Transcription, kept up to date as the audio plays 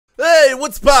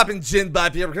what's poppin',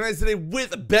 JinBop here, recognized today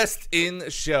with Best in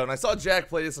Show. And I saw Jack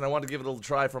play this and I wanted to give it a little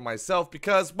try for myself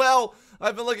because, well,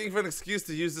 I've been looking for an excuse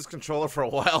to use this controller for a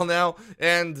while now,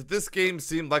 and this game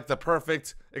seemed like the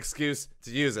perfect excuse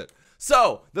to use it.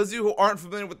 So, those of you who aren't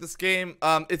familiar with this game,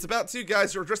 it's about two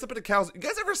guys who are dressed up in cows. You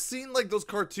guys ever seen like those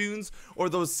cartoons or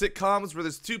those sitcoms where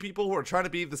there's two people who are trying to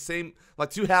be the same,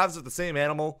 like two halves of the same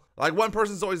animal? Like one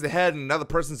person's always the head and another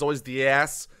person's always the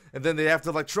ass. And then they have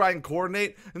to like try and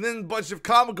coordinate, and then a bunch of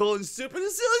comical and stupid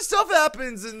and silly stuff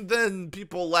happens, and then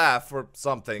people laugh or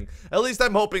something. At least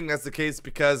I'm hoping that's the case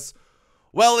because,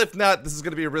 well, if not, this is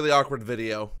going to be a really awkward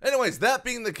video. Anyways, that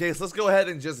being the case, let's go ahead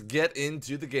and just get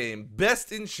into the game.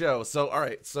 Best in Show. So,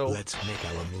 alright, so... let's make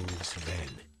our moves then.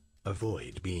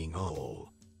 Avoid being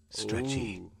all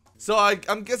stretchy. Ooh. So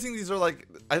I'm guessing these are like,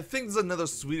 I think this is another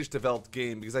Swedish developed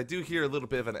game because I do hear a little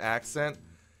bit of an accent.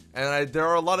 And there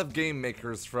are a lot of game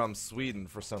makers from Sweden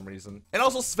for some reason. And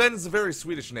also Sven is a very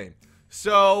Swedish name.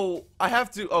 So I have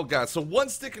to, oh god, so one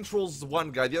stick controls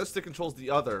one guy, the other stick controls the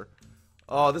other.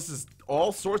 Oh, this is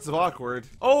all sorts of awkward.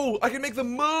 Oh, I can make the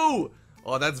moo!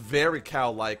 Oh, that's very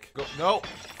cow-like. No,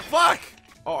 fuck!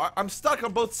 Oh, I'm stuck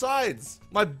on both sides.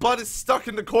 My butt is stuck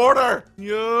in the corner.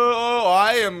 Yo,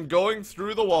 I am going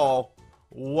through the wall.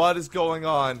 What is going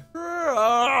on?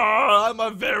 I'm a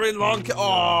very long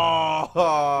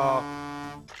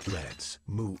Let's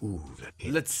move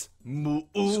it. Let's move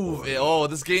it. Oh,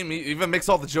 this game even makes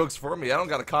all the jokes for me. I don't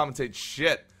gotta commentate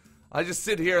shit. I just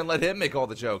sit here and let him make all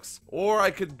the jokes. Or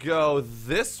I could go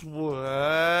this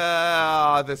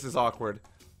way. This is awkward.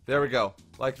 There we go.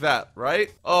 Like that,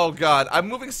 right? Oh god, I'm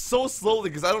moving so slowly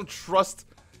because I don't trust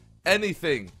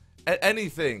anything.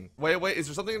 Anything. Wait, is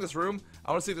there something in this room?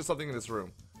 I want to see if there's something in this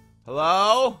room.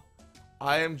 Hello?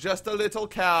 I am just a little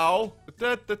cow.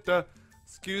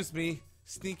 Excuse me.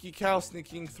 Sneaky cow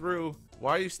sneaking through.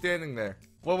 Why are you standing there?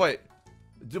 Well, wait.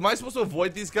 Am I supposed to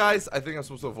avoid these guys? I think I'm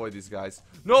supposed to avoid these guys.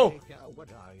 No! Hey, cow,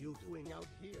 what are you doing out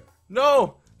here?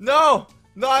 No! No!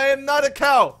 No, I am not a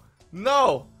cow!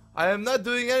 No! I am not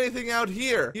doing anything out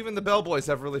here. Even the bellboys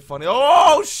have really funny.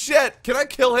 Oh, shit! Can I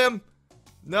kill him?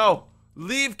 No.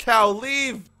 Leave, cow,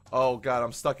 leave! Oh god,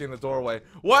 I'm stuck in the doorway.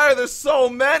 Why are there so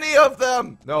many of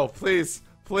them? No, please,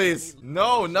 please.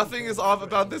 No, nothing is off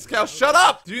about this cow. Shut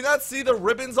up! Do you not see the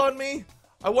ribbons on me?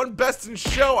 I won Best in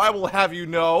Show, I will have you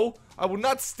know. I will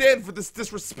not stand for this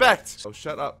disrespect. Oh,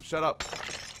 shut up, shut up.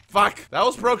 Fuck, that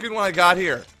was broken when I got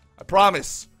here. I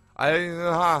promise.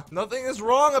 Nothing is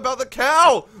wrong about the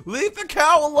cow! Leave the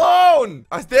cow alone!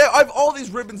 I have all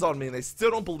these ribbons on me and they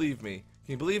still don't believe me.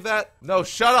 Can you believe that? No,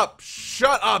 shut up!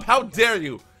 Shut up! How dare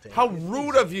you! How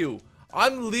rude of you!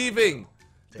 I'm leaving!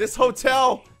 This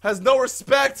hotel has no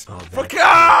respect for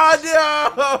God!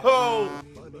 No!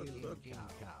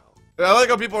 I like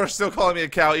how people are still calling me a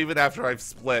cow even after I've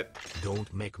split.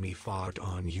 Don't make me fart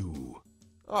on you.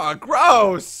 Aw,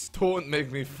 gross! Don't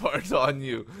make me fart on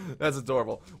you. That's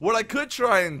adorable. What I could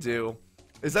try and do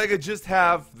is I could just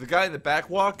have the guy in the back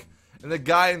walk and the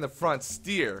guy in the front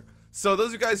steer. So those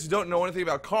of you guys who don't know anything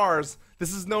about cars,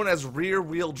 this is known as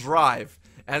rear-wheel drive,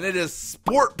 and it is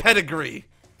sport pedigree.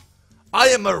 I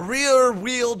am a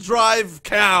rear-wheel drive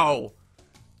cow.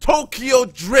 Tokyo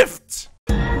Drift.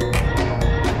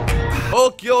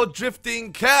 Tokyo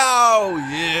drifting cow.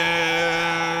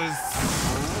 Yes.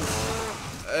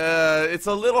 It's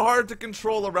a little hard to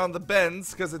control around the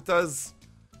bends because it does.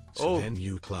 Oh. Then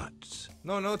you klutz.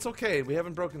 No, it's okay. We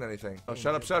haven't broken anything. Oh,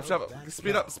 shut up, shut up.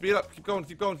 Speed up, speed up. Keep going,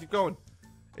 keep going, keep going.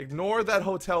 Ignore that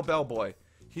hotel bellboy.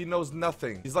 He knows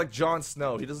nothing. He's like Jon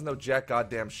Snow. He doesn't know jack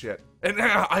goddamn shit. And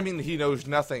I mean, he knows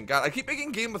nothing. God, I keep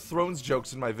making Game of Thrones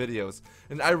jokes in my videos.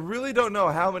 And I really don't know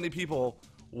how many people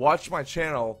watch my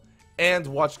channel and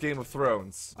watch Game of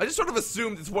Thrones. I just sort of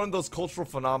assumed it's one of those cultural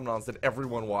phenomenons that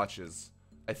everyone watches.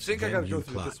 I think I gotta go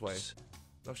through this way.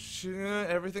 Oh shit,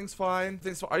 everything's fine.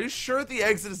 Are you sure the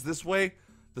exit is this way?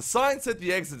 The sign said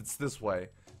the exit is this way.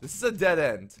 This is a dead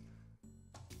end.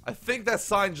 I think that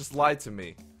sign just lied to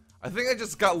me. I think I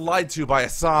just got lied to by a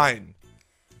sign.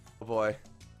 Oh boy.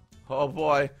 Oh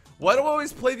boy. Why do I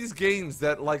always play these games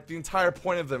that, like, the entire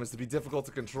point of them is to be difficult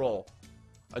to control?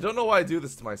 I don't know why I do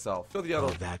this to myself. Go the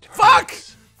other. Fuck!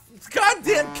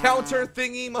 Goddamn counter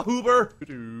thingy, mahoober.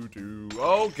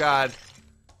 Oh god.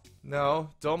 No,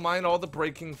 don't mind all the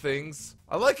breaking things.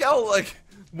 I like how, like,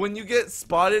 when you get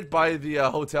spotted by the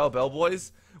hotel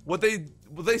bellboys, what they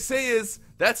say is,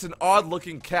 that's an odd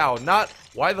looking cow, not,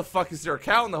 why the fuck is there a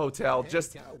cow in the hotel,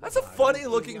 just, that's a funny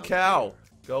looking cow.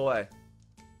 Go away.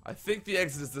 I think the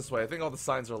exit is this way. I think all the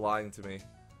signs are lying to me.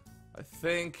 I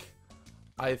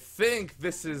think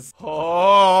this is,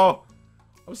 oh,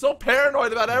 I'm so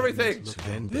paranoid about everything.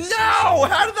 Sven, No! this is all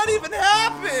How did that even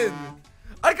happen?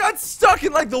 I got stuck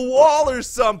in like the wall or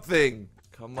something.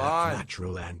 Come Act on.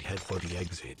 natural and head for the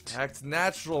exit. Act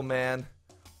natural, man.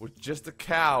 We're just a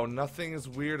cow. Nothing is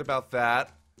weird about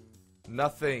that.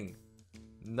 Nothing.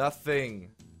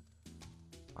 Nothing.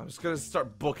 I'm just gonna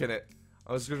start booking it.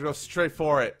 I'm just gonna go straight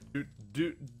for it.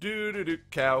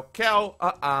 Cow. Cow.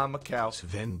 I'm a cow.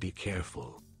 Sven, be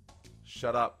careful.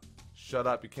 Shut up. Shut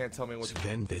up. You can't tell me what to do.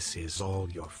 Sven, this is all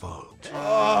your fault.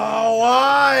 Oh,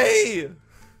 why?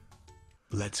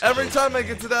 Let's Every go, time I Sven.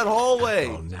 get to that hallway.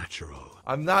 All natural.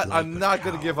 I'm not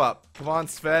gonna give up. Come on,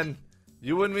 Sven.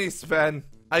 You and me, Sven.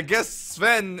 I guess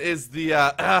Sven is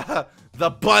the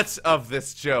butt of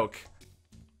this joke.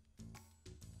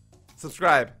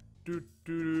 Subscribe.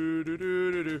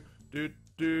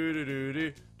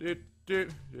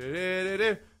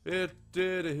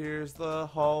 Here's the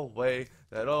hallway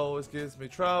that always gives me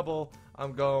trouble.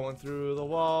 I'm going through the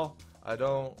wall. I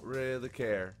don't really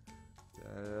care.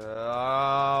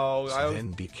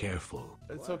 Sven, be careful.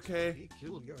 It's okay.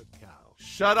 Peculiar cow.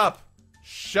 Shut up.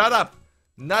 Shut up.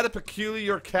 Not a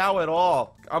peculiar cow at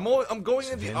all. I'm going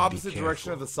in the Sven, be opposite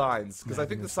direction careful. of the signs because I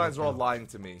think the signs are all lying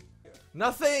to me.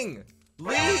 Nothing.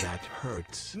 Leave. That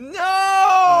hurts. No!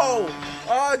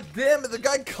 Oh, damn it. The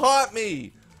guy caught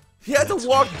me. He had to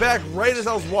walk back right as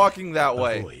I was walking that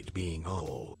way. Avoid being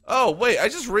whole. Oh, wait. I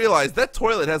just realized that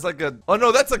toilet has like a... Oh,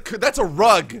 no. That's a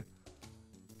rug.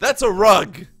 That's a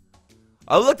rug.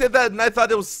 I looked at that and I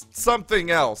thought it was something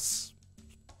else.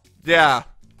 Yeah.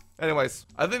 Anyways,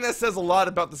 I think that says a lot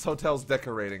about this hotel's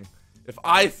decorating. If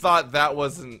I thought that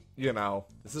wasn't, you know...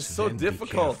 This is so Sven, be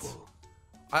difficult. careful.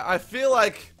 I feel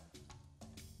like...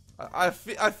 I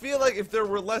feel like if there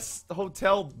were less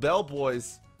hotel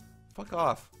bellboys... Fuck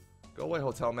off. Go away,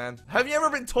 hotel man. Have you ever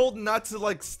been told not to,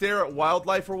 like, stare at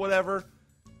wildlife or whatever?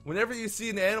 Whenever you see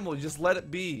an animal, you just let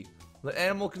it be. Let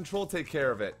animal control take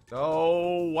care of it.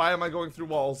 Oh, why am I going through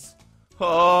walls?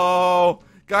 Oh,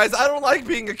 guys, I don't like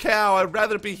being a cow. I'd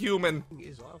rather be human.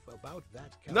 Is off about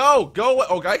that cow. No, go away.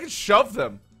 Oh, I can shove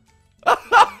them.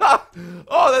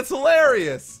 Oh, that's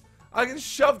hilarious. I can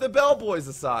shove the bellboys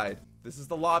aside. This is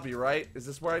the lobby, right? Is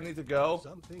this where I need to go?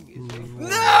 Something is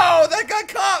No! That guy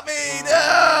caught me!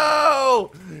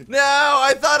 No! No!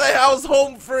 I thought I was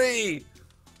home free!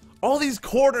 All these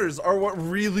corners are what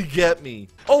really get me.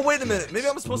 Oh, wait a minute. Maybe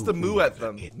I'm supposed to moo at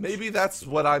them. Maybe that's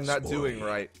what I'm not doing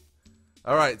right.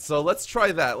 Alright, so let's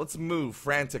try that. Let's move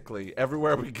frantically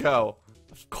everywhere we go.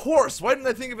 Of course! Why didn't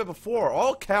I think of it before?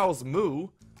 All cows moo.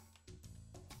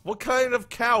 What kind of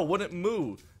cow wouldn't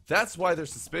moo? That's why they're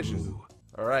suspicious.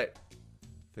 Alright.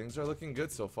 Things are looking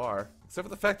good so far. Except for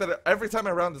the fact that every time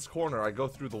I round this corner, I go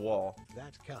through the wall.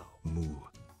 That cow. Moo.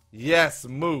 Yes,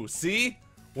 moo. See?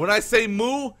 When I say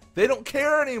moo, they don't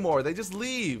care anymore. They just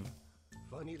leave.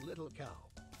 Funny little cow.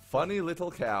 Funny little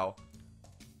cow.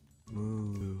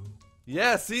 Moo.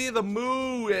 Yeah, see? The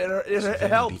moo. It Sven,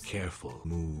 helps. be careful.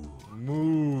 Moo.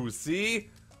 Moo. See?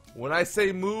 When I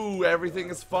say moo, everything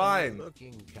is fine.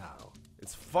 Looking cow.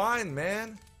 It's fine,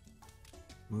 man.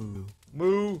 Moo.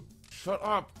 Moo. Shut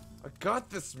up. I got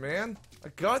this, man. I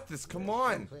got this. Come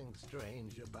on. Something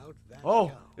strange about that Oh,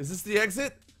 cow. is this the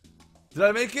exit? Did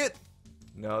I make it?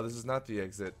 No, this is not the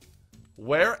exit.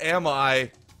 Where am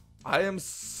I? I am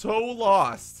so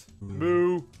lost.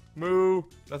 Moo. Moo.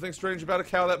 Nothing strange about a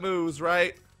cow that moves,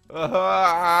 right?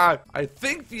 I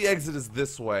think the exit is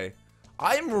this way.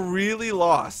 I'm really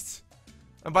lost.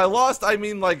 And by lost, I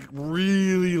mean like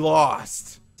really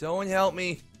lost. Someone help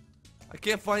me. I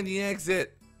can't find the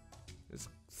exit.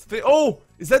 Oh,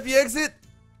 is that the exit?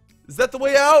 Is that the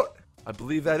way out? I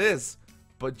believe that is.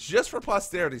 But just for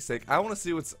posterity's sake, I want to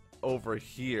see what's over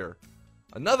here.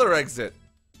 Another exit.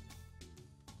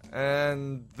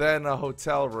 And then a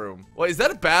hotel room. Wait, is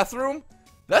that a bathroom?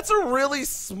 That's a really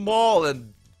small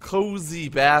and cozy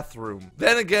bathroom.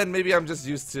 Then again, maybe I'm just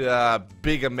used to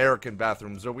big American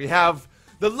bathrooms where we have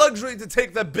the luxury to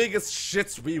take the biggest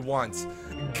shits we want.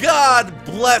 God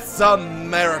bless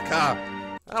America.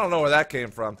 I don't know where that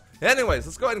came from. Anyways,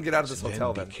 let's go ahead and get out of this Sven,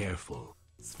 hotel be then. careful.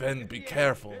 Sven, be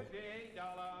careful.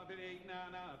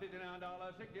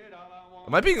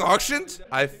 Am I being auctioned?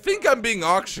 I think I'm being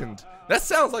auctioned. That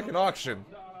sounds like an auction.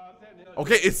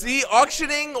 Okay, is he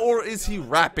auctioning or is he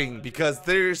rapping? Because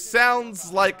there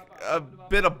sounds like a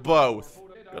bit of both.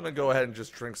 I'm gonna go ahead and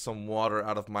just drink some water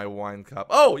out of my wine cup.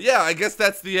 Oh, yeah, I guess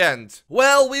that's the end.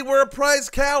 Well, we were a prize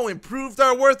cow and proved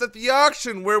our worth at the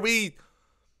auction where we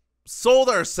sold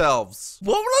ourselves.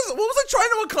 What was I trying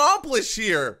to accomplish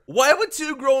here? Why would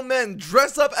two grown men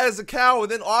dress up as a cow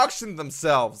and then auction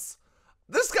themselves?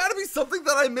 There's gotta be something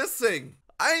that I'm missing.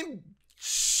 I'm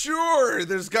Sure,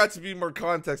 there's got to be more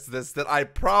context to this that I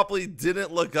probably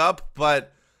didn't look up,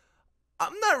 but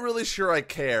I'm not really sure I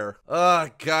care.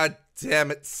 God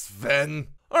damn it, Sven.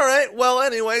 Alright, well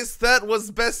anyways, that was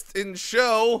Best in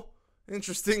Show.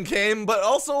 Interesting game, but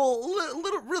also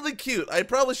really cute. I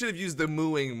probably should have used the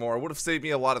mooing more. Would have saved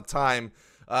me a lot of time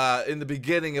in the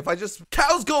beginning if I just...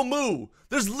 Cows go moo!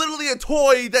 There's literally a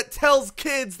toy that tells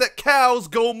kids that cows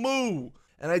go moo!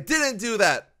 And I didn't do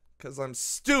that, because I'm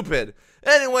stupid.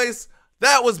 Anyways,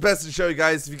 that was Best in Show, you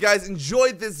guys. If you guys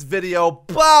enjoyed this video,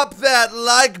 pop that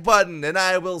like button, and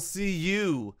I will see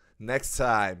you next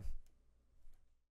time.